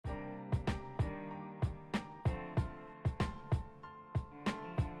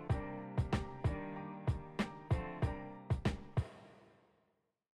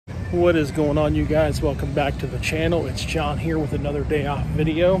What is going on, you guys? Welcome back to the channel. It's John here with another day off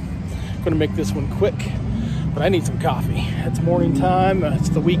video. I'm gonna make this one quick, but I need some coffee. It's morning time, it's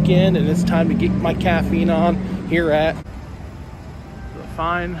the weekend, and it's time to get my caffeine on here at the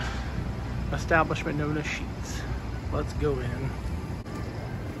fine establishment known as Sheetz. Let's go in.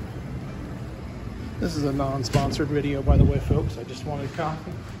 This is a non-sponsored video, by the way, folks. I just wanted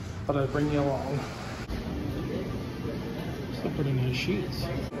coffee, but I'd bring you along. So pretty nice Sheetz.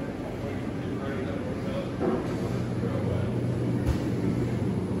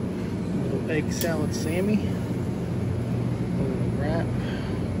 Little egg salad Sammy. A little wrap.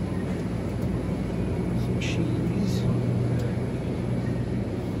 Some cheese.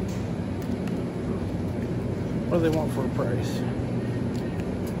 What do they want for a price?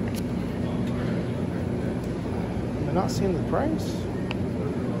 Am I not seeing the price?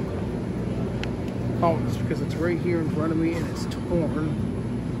 Oh, it's because it's right here in front of me and it's torn.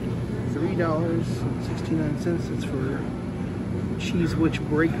 $3.69. It's for cheese witch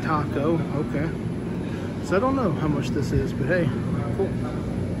break taco. Okay. So I don't know how much this is, but hey, cool.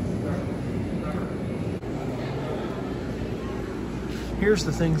 Here's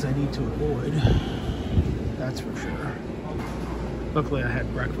the things I need to avoid. That's for sure. Luckily I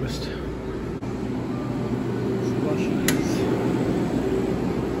had breakfast. Slushies.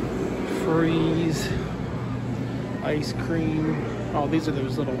 Freeze. Ice cream. Oh, these are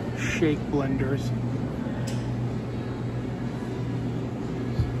those little shake blenders.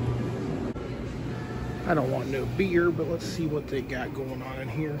 I don't want no beer, but let's see what they got going on in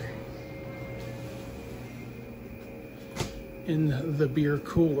here. In the beer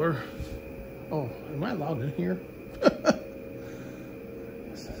cooler. Oh, am I allowed in here?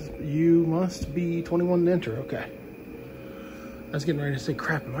 You must be 21 to enter. Okay. I was getting ready to say,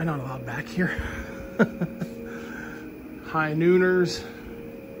 crap, am I not allowed back here? High Nooners.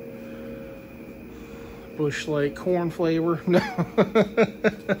 Bush Light corn flavor. No.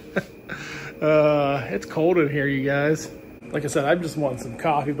 It's cold in here, you guys. Like I said, I just want some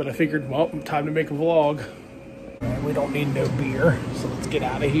coffee, but I figured, well, time to make a vlog. And we don't need no beer, so let's get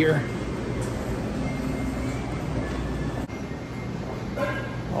out of here.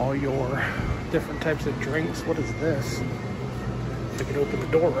 All your different types of drinks. What is this? If I can open the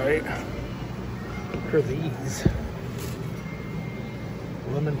door right. What are these?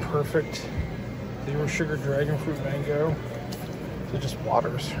 Lemon Perfect, zero sugar dragon fruit mango. They're just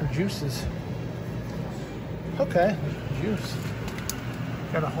waters or juices. Okay, juice.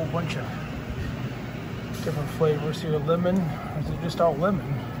 Got a whole bunch of different flavors here. Lemon, or is it just all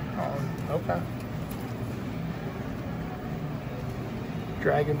lemon? Oh, okay.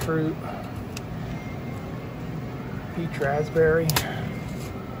 Dragon fruit, peach raspberry,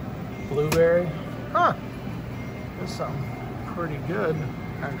 blueberry. Huh, this sounds pretty good,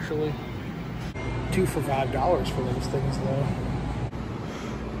 actually. 2 for $5 for those things, though.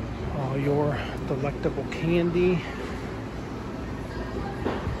 All your delectable candy.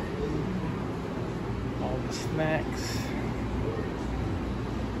 All the snacks.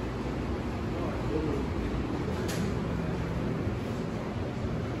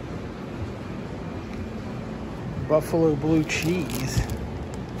 Buffalo blue cheese.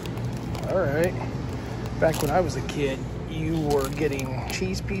 All right. Back when I was a kid, you were getting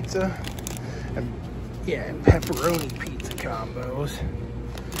cheese pizza and pepperoni pizza combos.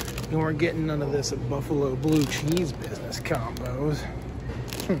 You weren't getting none of this at Buffalo blue cheese business combos.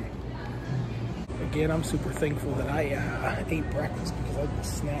 Again, I'm super thankful that I ate breakfast because I'm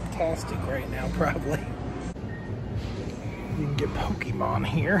snack-tastic right now, probably. You can get Pokemon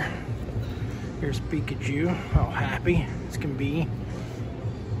here. Here's Pikachu, all happy as can be.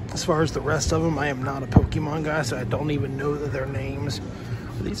 As far as the rest of them, I am not a Pokemon guy, so I don't even know their names.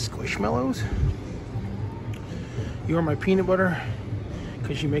 Are these Squishmallows? You are my peanut butter,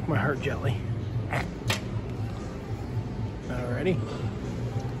 because you make my heart jelly. Alrighty.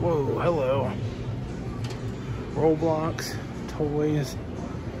 Whoa, hello. Roblox, toys.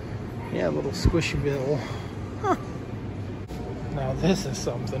 Yeah, a little Squishyville. Huh. Now this is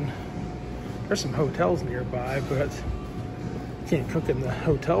something. There's some hotels nearby, but you can't cook in the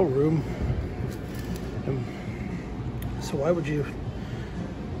hotel room. So why would you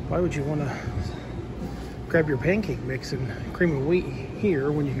want to grab your pancake mix and cream of wheat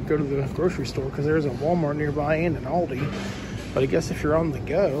here when you could go to the grocery store? Because there's a Walmart nearby and an Aldi. But I guess if you're on the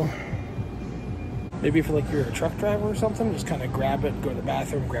go, maybe if you're a truck driver or something, just kind of grab it, go to the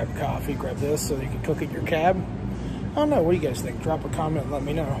bathroom, grab coffee, grab this so you can cook it in your cab. I don't know. What do you guys think? Drop a comment and let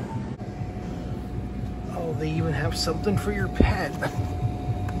me know. Oh, they even have something for your pet.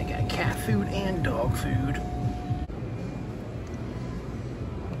 They got cat food and dog food.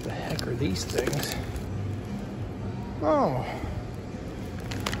 What the heck? heck are these things? Oh,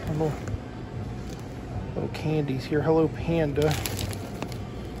 little candies here. Hello Panda. I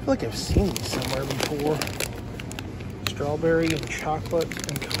feel like I've seen these somewhere before. Strawberry and chocolate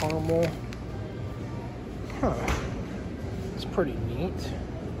and caramel. Huh. It's pretty neat.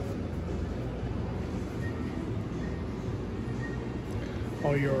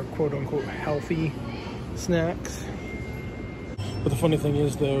 All your quote-unquote healthy snacks. But the funny thing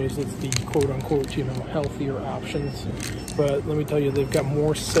is, though, is it's the quote-unquote, you know, healthier options. But let me tell you, they've got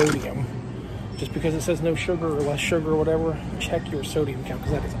more sodium. Just because it says no sugar or less sugar or whatever, check your sodium count,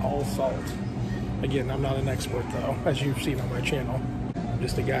 because that is all salt. Again, I'm not an expert, though, as you've seen on my channel. I'm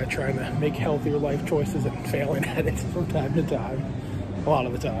just a guy trying to make healthier life choices and failing at it from time to time. A lot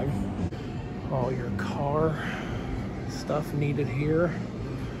of the time. All your car stuff needed here.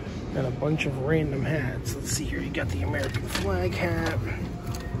 And a bunch of random hats. Let's see here, you got the American flag hat.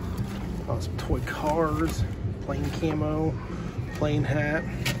 Oh, some toy cars, plain camo, plain hat,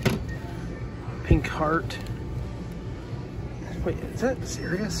 pink heart. Wait, is that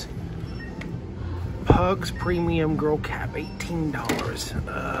serious? Pugs Premium Girl Cap,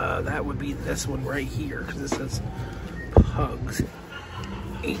 $18. That would be this one right here, because it says Pugs.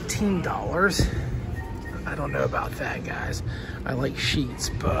 $18. I don't know about that, guys. I like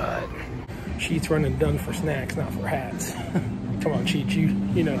Sheetz, but Sheetz run and done for snacks, not for hats. Come on, Sheetz,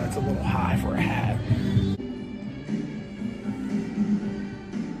 you know that's a little high for a hat.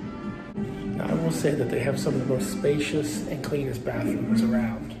 Now, I will say that they have some of the most spacious and cleanest bathrooms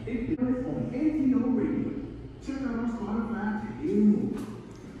around.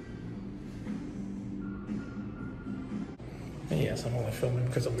 And yes, I'm only filming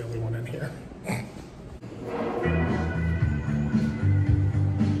because I'm the only one in here.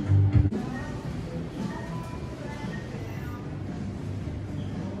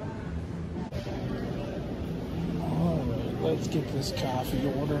 Let's get this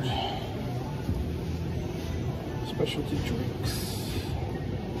coffee ordered. Specialty drinks.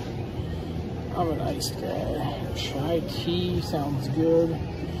 I'm an iced guy. Chai tea sounds good.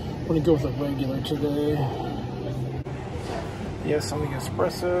 I'm gonna go with a regular today. Yes, I'm the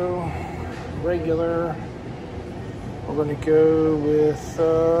espresso. Regular. We're gonna go with,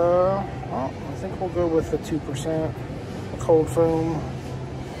 I think we'll go with the 2%. Cold foam.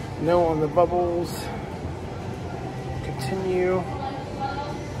 No on the bubbles. Continue.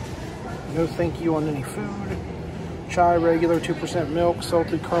 No thank you on any food. Chai regular, 2% milk,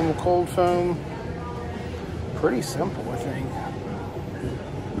 salted caramel cold foam. Pretty simple, I think.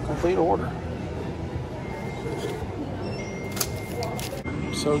 Complete order.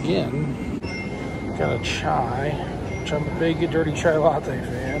 So again, got a chai, which I'm a big dirty chai latte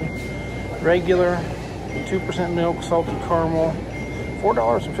fan. Regular, 2% milk, salted caramel,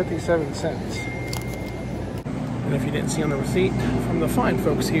 $4.57. And if you didn't see on the receipt, from the fine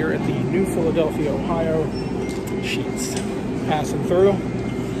folks here at the New Philadelphia, Ohio Sheetz. Passing through,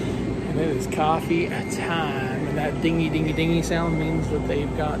 and it is coffee time. And that dingy, dingy, dingy sound means that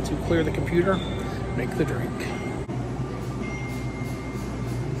they've got to clear the computer, make the drink.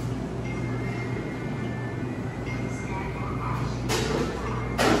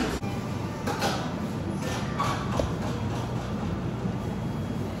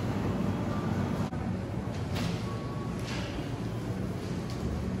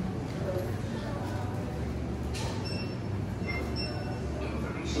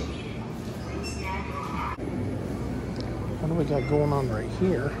 What do we got going on right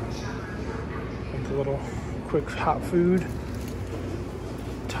here? Like a little quick hot food.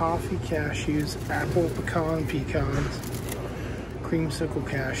 Toffee cashews, apple pecan pecans, creamsicle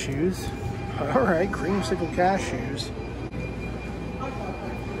cashews. All right, creamsicle cashews.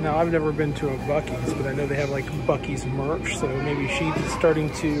 Now, I've never been to a Buc-ee's, but I know they have like Buc-ee's merch, so maybe Sheetz starting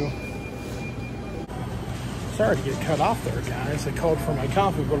to... Sorry to get cut off there, guys. I called for my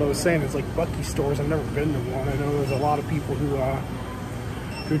coffee, but I was saying it's like Buc-ee stores. I've never been to one. I know there's a lot of people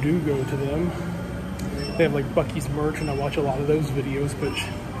who do go to them. They have like Buc-ee's merch, and I watch a lot of those videos, but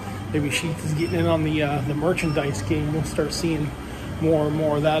maybe Sheetz is getting in on the merchandise game. We'll start seeing more and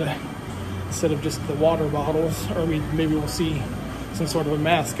more of that instead of just the water bottles, or maybe we'll see some sort of a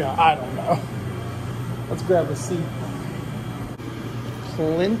mascot. I don't know. Let's grab a seat.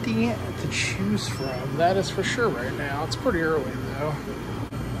 Plenty to choose from, that is for sure right now. It's pretty early though.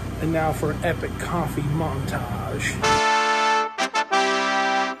 And now for an epic coffee montage.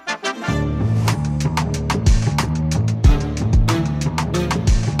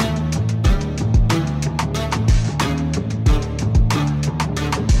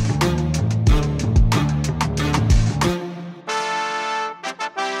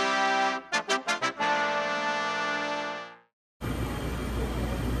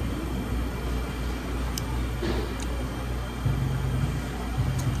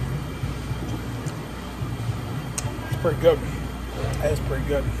 pretty good. That is pretty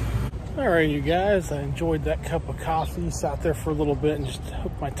good. All right, you guys, I enjoyed that cup of coffee. Sat there for a little bit and just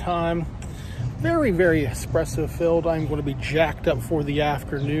took my time. Very, very espresso filled. I'm going to be jacked up for the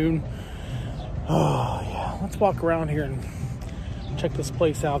afternoon. Oh, yeah. Let's walk around here and check this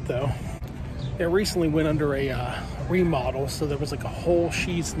place out, though. It recently went under a remodel, so there was like a whole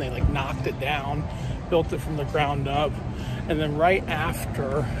Sheetz, and they like knocked it down, built it from the ground up. And then right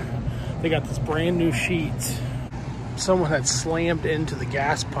after, they got this brand new Sheetz. Someone had slammed into the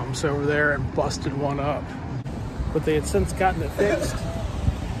gas pumps over there and busted one up. But they had since gotten it fixed.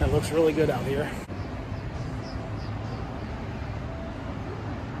 It looks really good out here.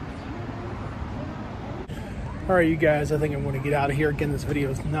 All right, you guys, I think I'm going to get out of here. Again, this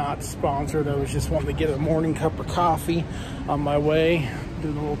video is not sponsored. I was just wanting to get a morning cup of coffee on my way,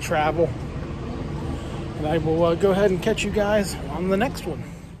 doing a little travel. And I will go ahead and catch you guys on the next one.